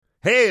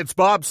Hey, it's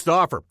Bob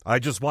Stauffer. I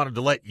just wanted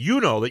to let you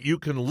know that you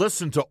can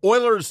listen to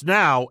Oilers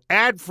Now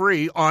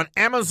ad-free on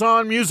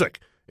Amazon Music,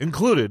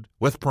 included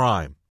with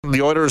Prime.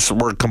 The Oilers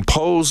were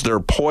composed, they're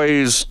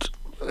poised,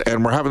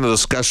 and we're having a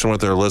discussion with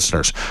their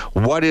listeners.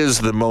 What is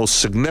the most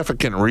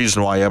significant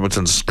reason why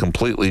Edmonton's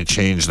completely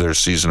changed their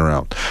season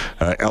around?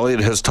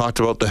 Elliot has talked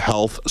about the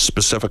health,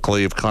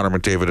 specifically of Connor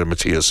McDavid and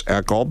Matthias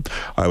Ekholm.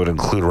 I would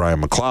include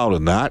Ryan McLeod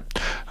in that.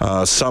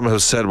 Some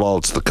have said, well,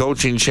 it's the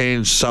coaching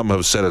change. Some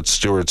have said it's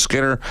Stuart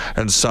Skinner.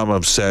 And some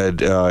have said,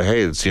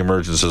 hey, it's the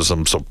emergence of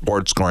some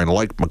support scoring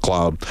like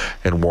McLeod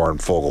and Warren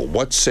Fogle.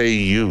 What say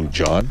you,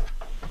 John?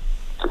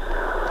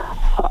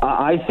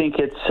 I think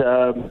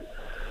it's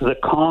the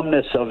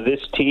calmness of this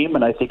team,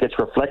 and I think it's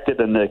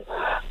reflected in the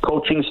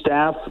coaching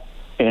staff,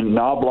 in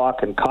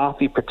Knobloch and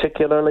Coffey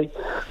particularly.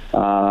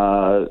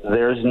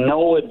 There's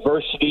no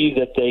adversity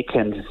that they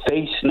can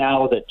face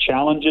now that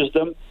challenges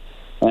them,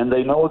 and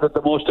they know that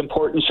the most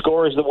important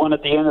score is the one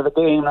at the end of the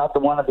game, not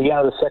the one at the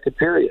end of the second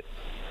period.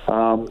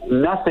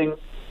 Nothing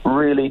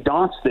really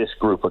daunts this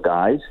group of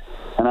guys,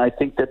 and I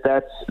think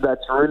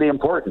that's really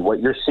important.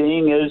 What you're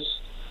seeing is,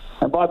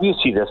 and Bob, you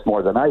see this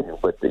more than I do,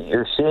 but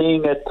you're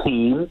seeing a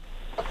team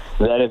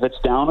that if it's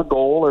down a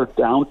goal or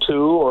down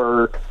two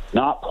or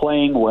not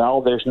playing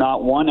well, there's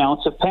not 1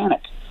 ounce of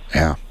panic.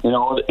 Yeah. You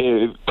know,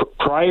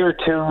 prior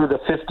to the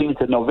 15th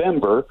of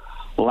November,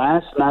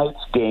 last night's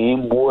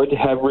game would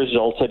have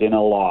resulted in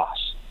a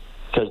loss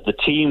because the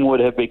team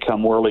would have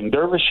become whirling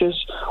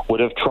dervishes, would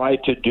have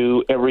tried to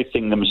do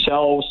everything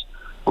themselves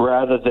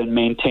rather than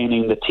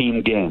maintaining the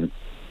team game.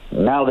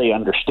 Now they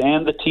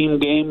understand the team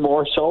game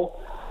more so,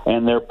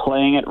 and they're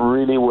playing it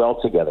really well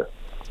together.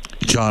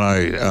 John,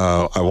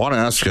 I want to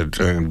ask you,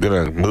 I'm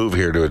going to move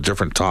here to a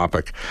different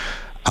topic.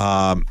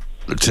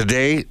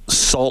 Today,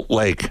 Salt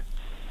Lake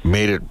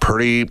made it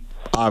pretty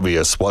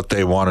obvious what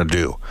they want to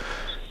do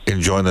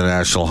in joining the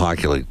National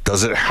Hockey League.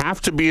 Does it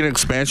have to be an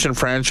expansion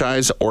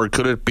franchise, or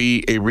could it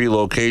be a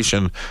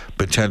relocation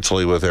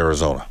potentially with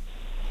Arizona?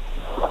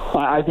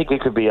 I think it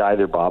could be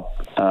either, Bob.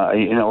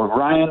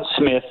 Ryan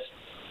Smith,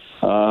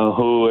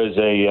 who is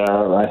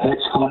a hedge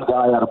fund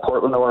guy out of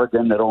Portland,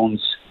 Oregon, that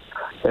owns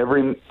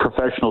every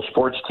professional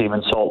sports team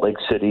in Salt Lake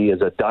City,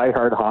 is a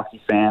diehard hockey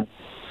fan.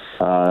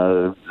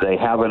 They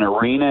have an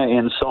arena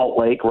in Salt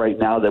Lake right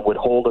now that would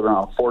hold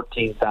around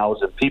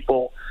 14,000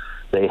 people.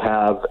 They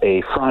have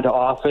a front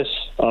office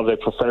of a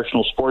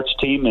professional sports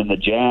team in the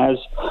Jazz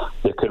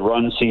that could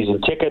run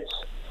season tickets,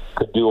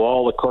 could do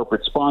all the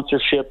corporate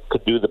sponsorship,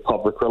 could do the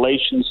public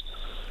relations.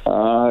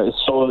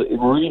 So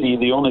really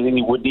the only thing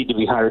you would need to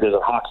be hired is a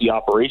hockey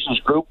operations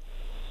group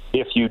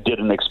if you did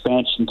an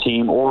expansion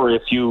team, or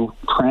if you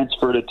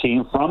transferred a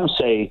team from,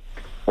 say,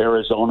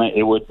 Arizona,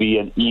 it would be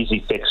an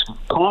easy fix.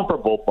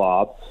 Comparable,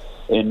 Bob,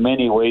 in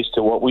many ways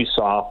to what we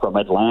saw from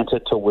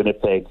Atlanta to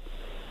Winnipeg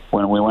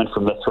when we went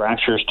from the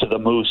Thrashers to the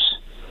Moose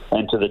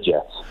and to the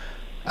Jets.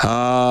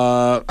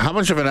 How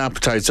much of an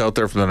appetite's out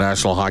there from the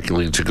National Hockey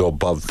League to go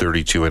above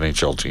 32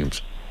 NHL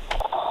teams?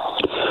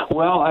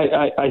 Well,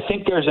 I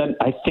think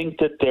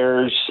that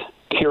there's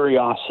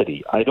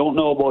curiosity. I don't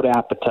know about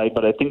appetite,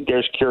 but I think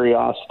there's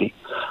curiosity.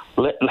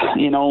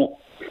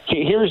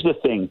 Here's the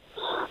thing.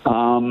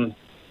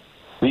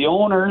 The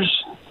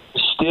owners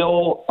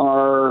still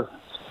are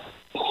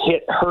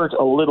hurt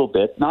a little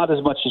bit, not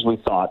as much as we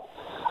thought,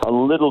 a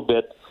little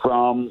bit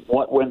from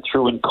what went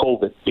through in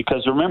COVID.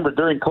 Because remember,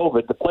 during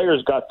COVID, the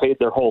players got paid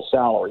their whole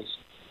salaries.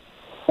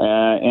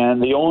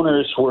 And the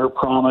owners were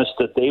promised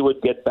that they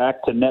would get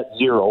back to net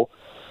zero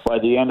by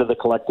the end of the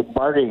collective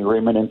bargaining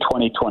agreement in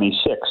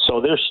 2026.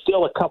 So there's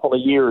still a couple of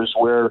years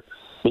where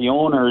the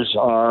owners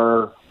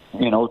are,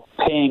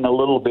 paying a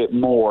little bit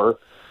more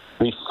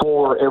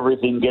before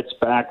everything gets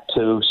back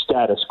to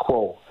status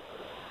quo.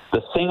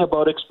 The thing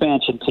about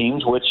expansion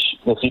teams, which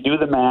if you do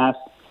the math,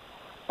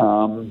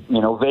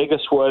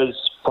 Vegas was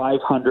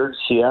 500,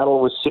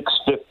 Seattle was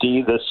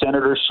 650, the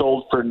Senators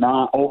sold for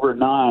over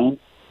 $9.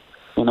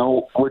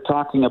 We're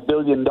talking $1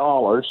 billion,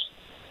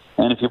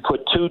 and if you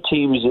put two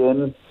teams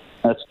in,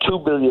 that's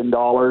 $2 billion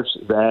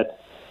that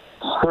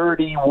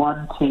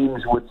 31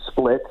 teams would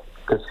split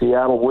because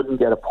Seattle wouldn't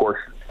get a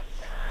portion.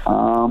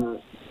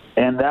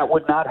 And that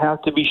would not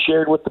have to be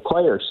shared with the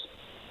players.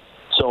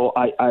 So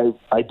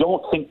I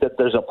don't think that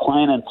there's a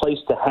plan in place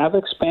to have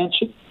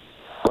expansion,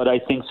 but I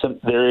think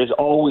there is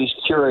always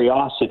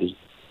curiosity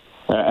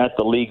at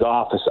the league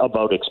office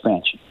about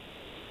expansion.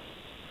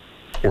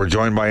 We're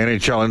joined by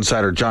NHL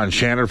insider John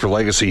Shannon for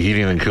Legacy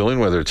Heating and Cooling.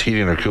 Whether it's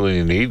heating or cooling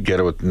you need, get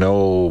it with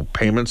no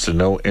payments and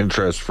no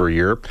interest for a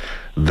year.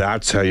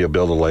 That's how you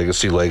build a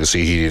legacy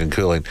Heating and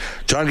Cooling.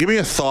 John, give me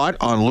a thought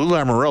on Lou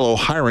Lamoriello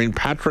hiring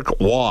Patrick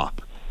Waugh.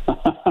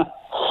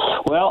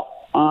 Well,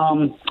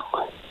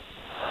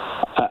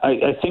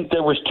 I think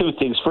there was two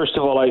things. First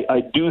of all,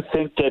 I do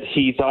think that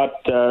he thought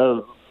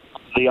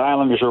the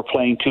Islanders were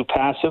playing too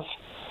passive.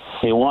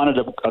 He wanted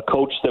a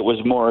coach that was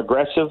more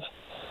aggressive.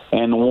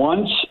 And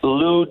once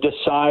Lou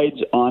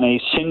decides on a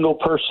single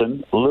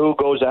person, Lou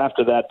goes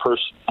after that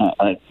person.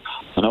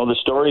 The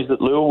stories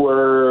that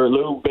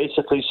Lou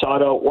basically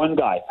sought out one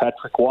guy,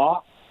 Patrick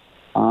Waugh,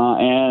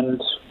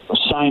 and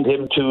signed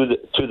him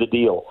to the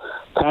deal.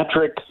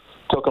 Patrick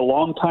took a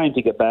long time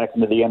to get back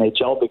into the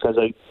NHL because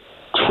I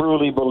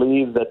truly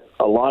believe that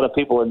a lot of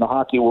people in the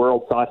hockey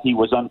world thought he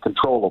was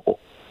uncontrollable.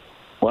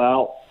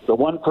 Well, the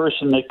one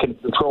person that can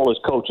control his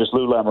coach is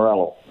Lou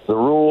Lamoriello. The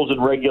rules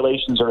and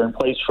regulations are in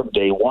place from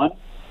day one.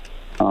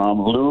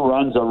 Lou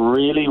runs a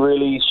really,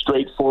 really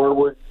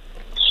straightforward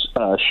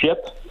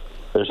ship.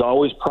 There's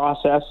always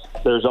process.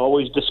 There's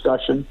always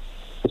discussion.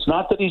 It's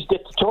not that he's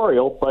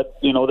dictatorial, but,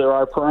 there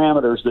are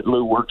parameters that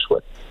Lou works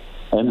with.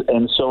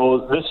 And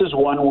so this is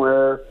one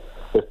where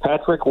if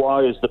Patrick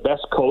Roy is the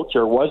best coach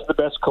or was the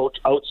best coach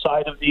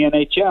outside of the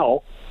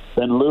NHL,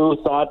 then Lou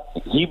thought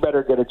he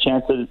better get a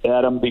chance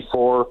at him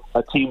before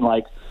a team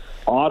like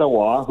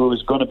Ottawa, who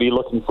is going to be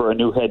looking for a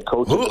new head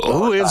coach.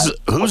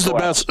 Who's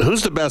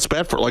the best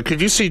bet for? Like, could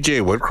you see Jay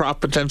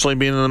Woodcroft potentially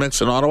being in the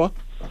mix in Ottawa?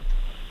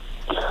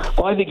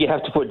 Well, I think you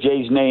have to put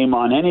Jay's name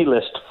on any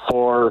list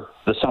for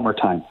the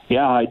summertime.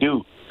 Yeah, I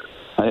do.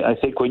 I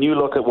think when you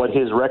look at what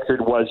his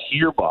record was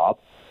here, Bob,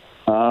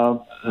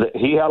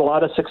 he had a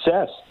lot of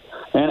success.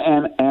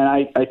 And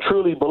I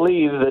truly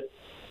believe that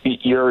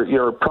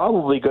you're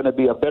probably going to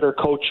be a better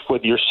coach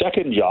with your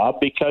second job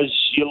because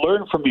you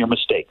learn from your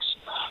mistakes.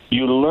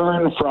 You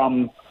learn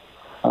from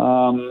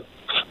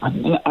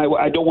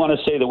I don't want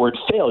to say the word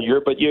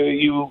failure, but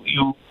you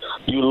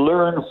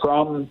learn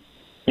from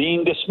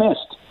being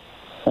dismissed.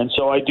 And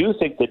so I do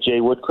think that Jay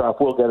Woodcroft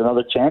will get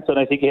another chance, and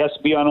I think he has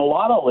to be on a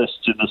lot of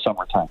lists in the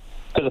summertime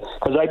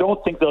because I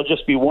don't think there'll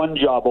just be one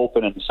job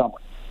open in the summer.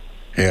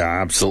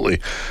 Yeah, absolutely.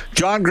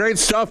 John, great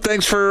stuff.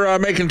 Thanks for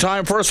making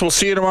time for us. We'll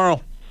see you tomorrow.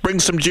 Bring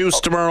some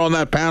juice tomorrow on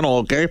that panel,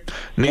 okay?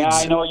 Yeah,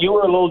 I know. You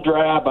were a little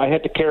drab. I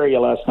had to carry you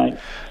last night.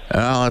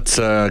 Well, let's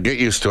get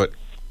used to it.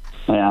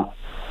 Yeah.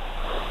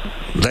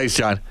 Thanks,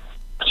 John.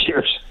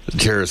 Cheers.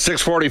 Cheers.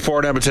 6:44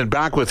 in Edmonton.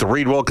 Back with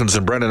Reed Wilkins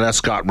and Brendan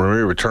Escott.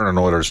 Marie return on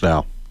Oilers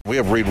Now. We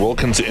have Reed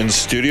Wilkins in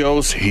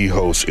studios. He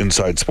hosts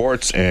Inside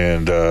Sports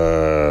and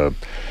the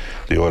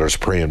Oilers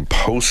pre- and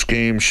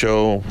post-game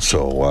show.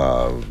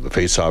 So the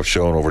face-off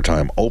show and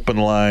overtime open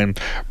line.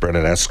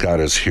 Brendan Escott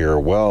is here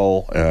as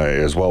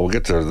well. We'll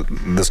get to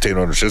this day in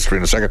Oilers history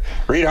in a second.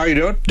 Reed, how are you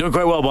doing? Doing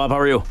quite well, Bob. How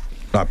are you?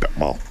 Not bad.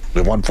 Well,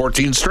 they won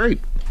 14 straight.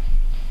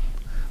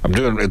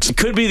 It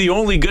could be the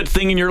only good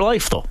thing in your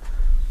life, though.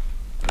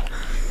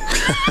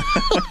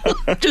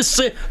 Just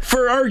say,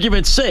 for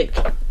argument's sake.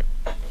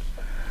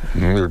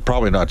 You're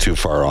probably not too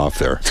far off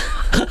there.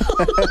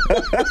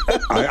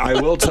 I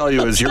will tell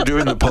you, as you're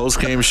doing the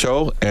post-game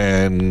show,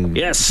 and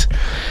yes,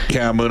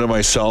 Cam Moon and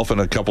myself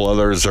and a couple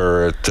others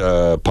are at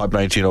Pub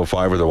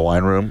 1905 or the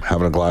wine room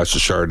having a glass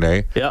of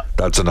Chardonnay. Yeah,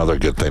 that's another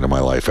good thing in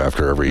my life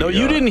after every... No,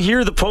 you didn't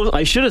hear the post...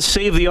 I should have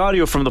saved the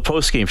audio from the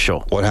post-game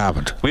show. What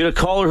happened? We had a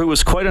caller who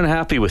was quite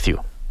unhappy with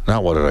you. Now,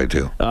 what did I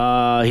do?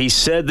 He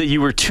said that you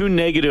were too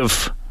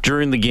negative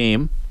during the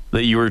game,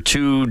 that you were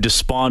too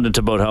despondent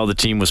about how the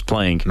team was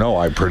playing. No,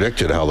 I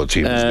predicted how the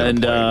team was going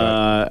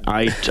to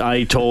play. And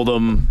I told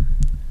him,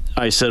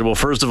 I said, well,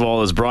 first of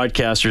all, as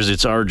broadcasters,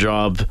 it's our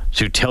job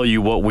to tell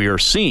you what we are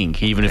seeing,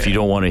 even if you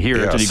don't want to hear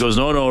it. And he goes,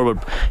 no.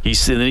 But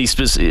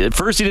at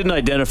first he didn't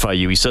identify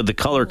you. He said the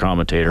color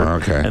commentator.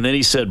 Okay. And then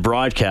he said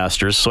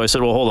broadcasters. So I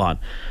said, well, hold on.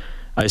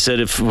 I said,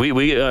 if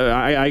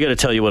I got to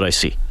tell you what I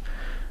see.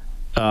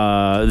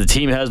 The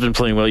team has been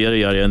playing well, yada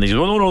yada, and they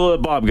go, no,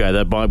 that Bob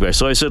guy.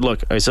 So I said,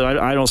 look, I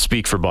don't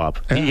speak for Bob.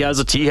 Yeah. He has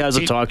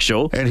a talk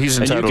show, and he's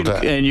entitled to.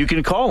 And you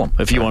can call him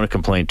if you want to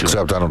complain to him.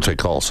 Except I don't take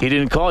calls. He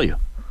didn't call you.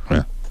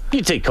 Yeah.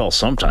 You take calls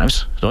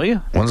sometimes, don't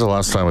you? When's the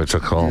last time we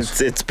took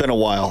calls? It's been a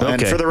while. Okay.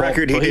 And for the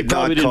record, he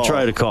probably didn't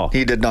try to call.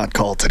 He did not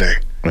call today.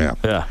 Yeah.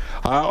 Yeah.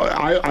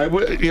 I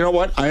you know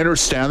what? I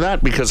understand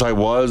that because I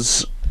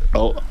was.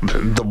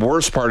 The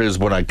worst part is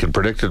when I can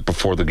predict it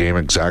before the game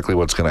exactly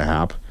what's going to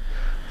happen.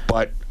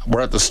 But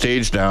we're at the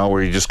stage now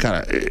where you just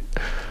kind of,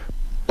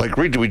 like,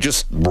 Reed, do we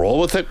just roll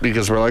with it?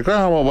 Because we're like,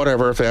 oh, well,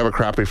 whatever. If they have a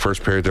crappy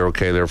first period, they're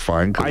okay. They're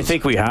fine. I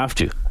think we have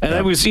to. And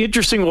it was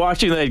interesting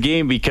watching that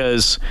game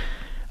because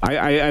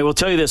I will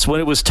tell you this. When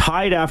it was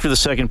tied after the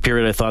second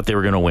period, I thought they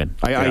were going to win.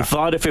 I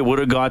thought if it would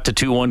have got to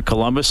 2-1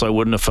 Columbus, I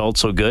wouldn't have felt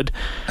so good.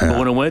 Yeah. But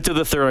when it went to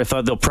the third, I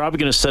thought they're probably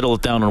going to settle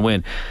it down and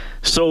win.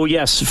 So,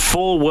 yes,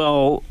 full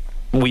well...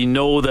 We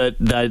know that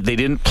they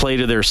didn't play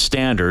to their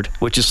standard,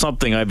 which is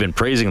something I've been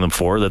praising them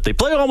for, that they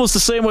play almost the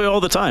same way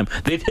all the time.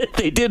 They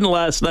didn't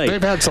last night.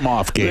 They've had some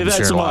off games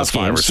here in the last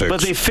 5 or 6.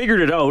 But they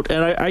figured it out.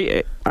 And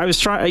I was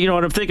trying, and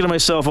I'm thinking to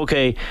myself,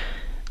 okay,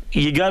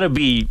 you got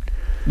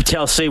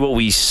to say what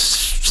we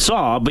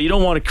saw, but you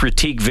don't want to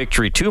critique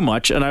victory too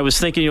much. And I was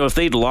thinking, if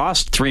they'd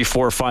lost 3,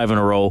 4, 5 in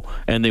a row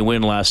and they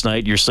win last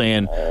night, you're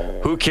saying,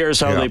 who cares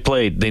how they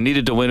played? They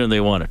needed to win and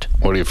they won it.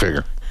 What do you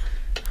figure?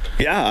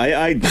 Yeah,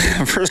 I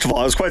first of all,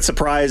 I was quite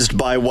surprised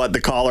by what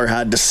the caller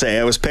had to say.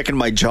 I was picking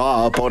my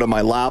jaw up out of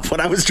my lap when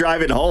I was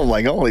driving home,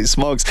 like, holy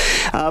smokes.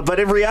 But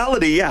in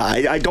reality, yeah,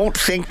 I don't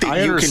think that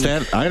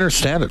I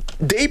understand it.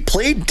 They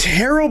played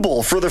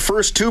terrible for the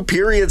first 2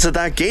 periods of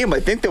that game. I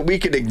think that we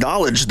can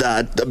acknowledge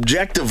that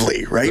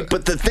objectively, right?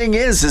 But the thing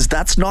is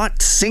that's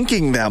not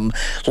sinking them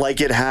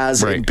like it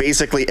has in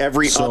basically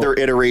every other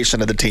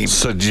iteration of the team.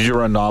 So did you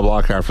run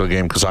Knobloch after the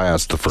game? Because I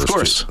asked the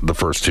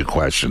first two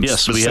questions.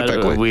 Yes, we had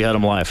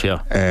him live,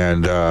 yeah.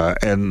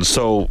 And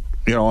so,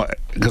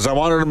 because I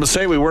wanted him to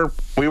say we weren't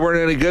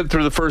any good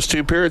through the first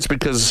 2 periods,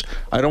 because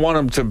I don't want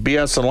him to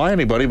BS and lie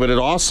anybody, but it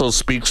also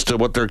speaks to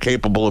what they're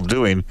capable of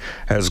doing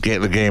as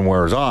the game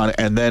wears on.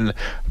 And then,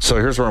 so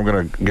here's where I'm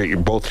going to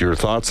get both your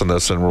thoughts on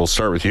this, and we'll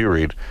start with you,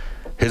 Reed.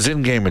 His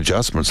in-game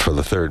adjustments for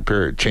the third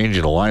period,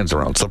 changing the lines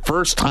around. It's the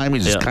first time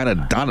he's kind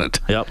of done it.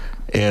 Yep.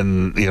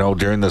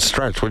 During this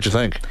stretch. What'd you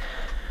think?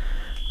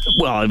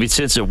 Well, I mean,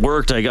 since it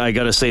worked, I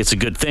got to say it's a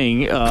good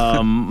thing.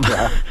 And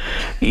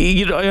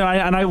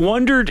I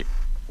wondered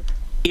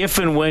if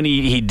and when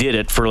he did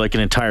it for like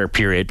an entire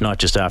period, not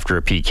just after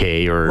a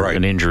PK or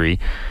an injury,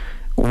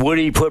 would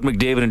he put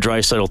McDavid and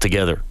Draisaitl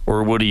together,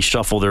 or would he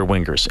shuffle their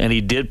wingers? And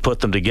he did put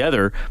them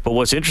together. But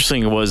what's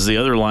interesting was the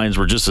other lines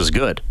were just as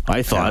good,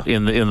 I thought,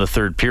 in the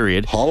third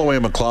period. Holloway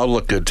and McLeod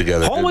looked good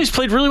together. Holloway's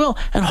played really well,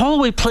 and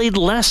Holloway played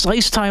less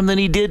ice time than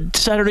he did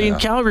Saturday in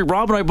Calgary.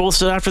 Rob and I both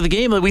said after the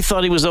game that we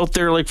thought he was out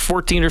there like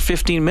 14 or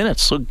 15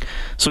 minutes.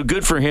 So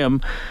good for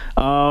him.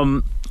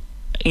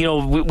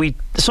 We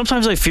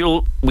sometimes I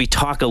feel we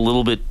talk a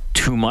little bit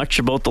too much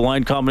about the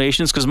line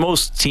combinations, because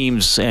most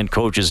teams and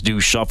coaches do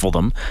shuffle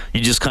them. You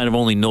just kind of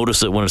only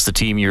notice it when it's the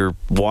team you're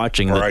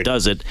watching that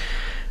does it.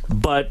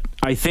 But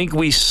I think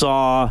we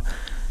saw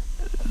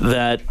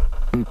that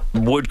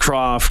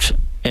Woodcroft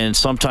and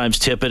sometimes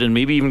Tippett, and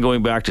maybe even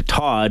going back to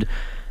Todd,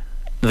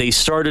 they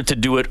started to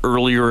do it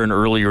earlier and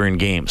earlier in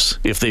games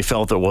if they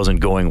felt it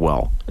wasn't going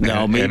well.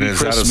 Now, maybe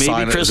Chris will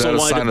wind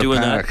up doing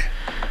that.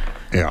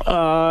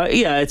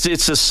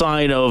 It's a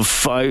sign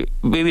of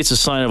maybe it's a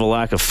sign of a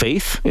lack of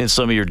faith in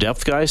some of your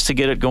depth guys to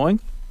get it going.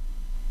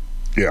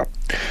 Yeah.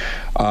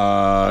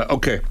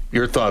 Okay.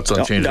 Your thoughts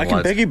on changing lines?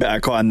 I can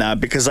piggyback on that,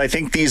 because I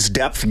think these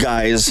depth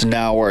guys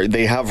now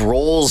they have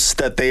roles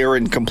that they are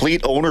in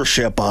complete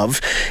ownership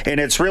of, and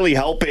it's really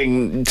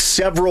helping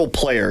several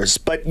players.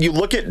 But you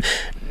look at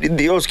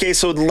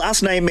so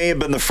last night may have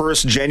been the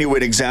first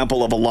genuine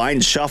example of a line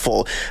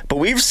shuffle, but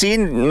we've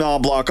seen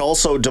Knobloch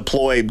also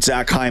deploy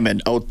Zach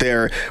Hyman out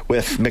there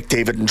with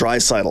McDavid and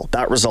Draisaitl.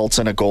 That results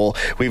in a goal.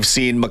 We've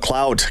seen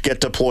McLeod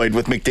get deployed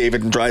with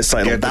McDavid and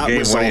Draisaitl. That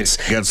results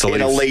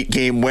in a late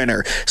game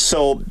winner.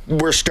 So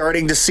we're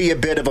starting to see a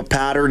bit of a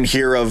pattern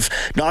here of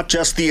not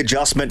just the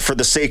adjustment for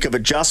the sake of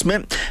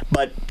adjustment,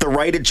 but the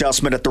right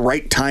adjustment at the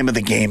right time of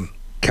the game.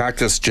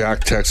 Cactus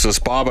Jack, Texas.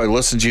 Bob, I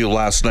listened to you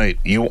last night.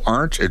 You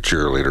aren't a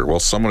cheerleader.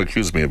 Well, someone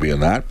accused me of being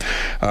that.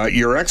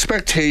 Your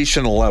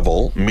expectation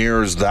level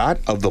mirrors that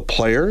of the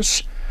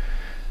players,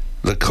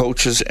 the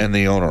coaches, and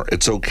the owner.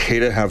 It's okay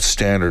to have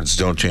standards.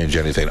 Don't change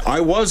anything.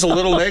 I was a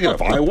little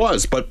negative. I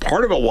was. But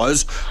part of it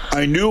was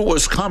I knew it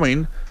was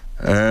coming,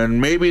 and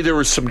maybe there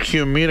was some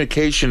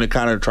communication to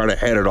kind of try to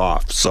head it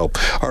off. So,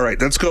 all right,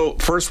 let's go.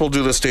 First, we'll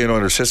do this day in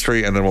Oilers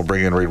history, and then we'll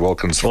bring in Reed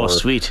Wilkins for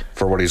what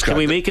he's got. Can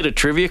we make it a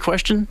trivia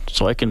question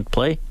so I can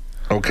play?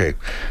 Okay.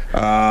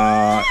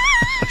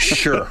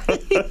 Sure.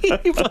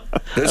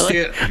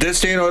 This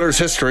day in Oilers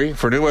history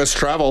for New West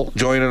Travel.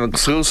 Join an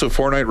exclusive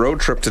 4-night road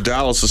trip to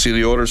Dallas to see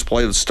the Oilers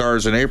play the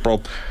Stars in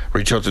April.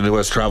 Reach out to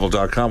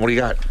newwesttravel.com. What do you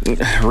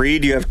got?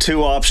 Reed, you have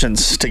 2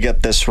 options to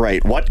get this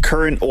right. What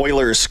current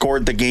Oilers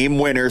scored the game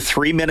winner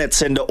 3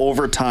 minutes into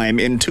overtime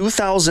in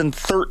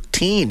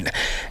 2013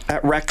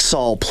 at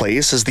Rexall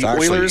Place as the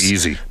Oilers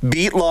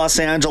beat Los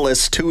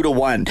Angeles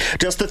 2-1?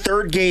 Just the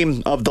third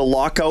game of the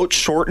lockout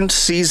shortened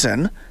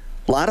season,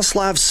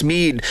 Ladislav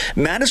Smid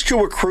managed to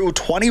accrue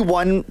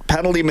 21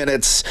 penalty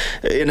minutes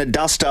in a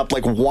dust-up,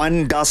 like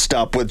one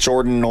dust-up with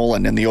Jordan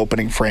Nolan in the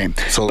opening frame.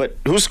 But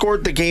who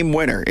scored the game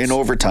winner in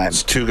overtime?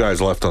 There's 2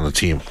 guys left on the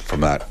team from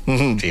that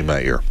team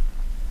that year.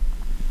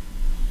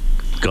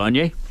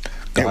 Gagne?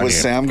 It was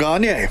Sam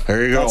Gagne.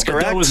 There you go. That's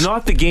correct. That was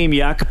not the game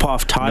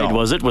Yakupov tied,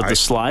 was it, with the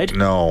slide?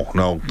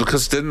 No.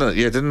 Because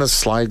didn't the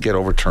slide get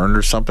overturned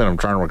or something? I'm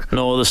trying to...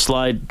 No, the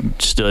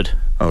slide stood.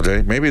 Oh,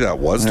 did he? Maybe that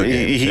was the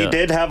game. He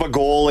did have a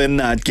goal in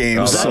that game.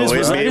 Was that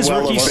his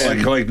rookie season?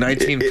 Like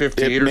 1958 or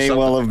something? It may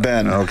well have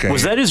been. Okay.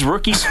 Was that his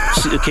rookie?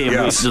 Okay,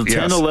 yes,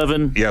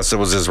 10-11. Yes, it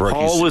was his rookie.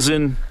 Hall was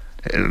in...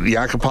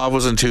 Yakupov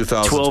was in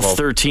 2012.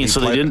 12-13,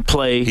 so they didn't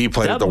play. He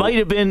played that might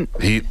have been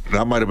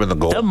the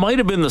goal. That might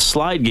have been the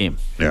slide game.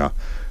 Yeah.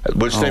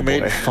 Which they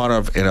made fun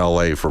of in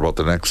L.A. for about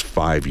the next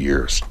 5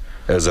 years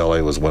as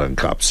L.A. was winning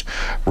cups.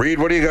 Reed,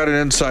 what do you got in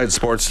Inside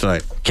Sports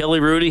tonight? Kelly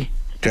Rudy.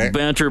 Okay.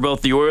 Banter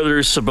about the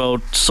Oilers,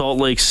 about Salt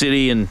Lake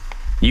City, and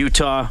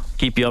Utah.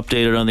 Keep you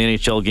updated on the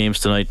NHL games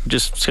tonight.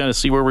 Just kind of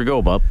see where we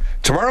go, Bob.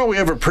 Tomorrow we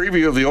have a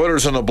preview of the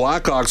Oilers and the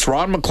Blackhawks.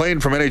 Ron McLean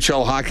from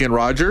NHL Hockey and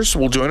Rogers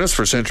will join us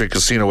for Century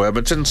Casino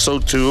Edmonton. So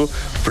too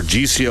for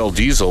GCL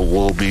Diesel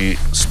will be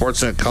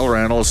Sportsnet color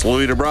analyst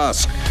Louis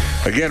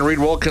DeBrusque. Again, Reed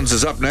Wilkins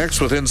is up next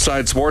with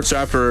Inside Sports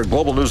after a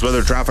global news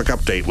weather traffic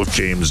update with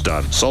James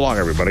Dunn. So long,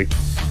 everybody.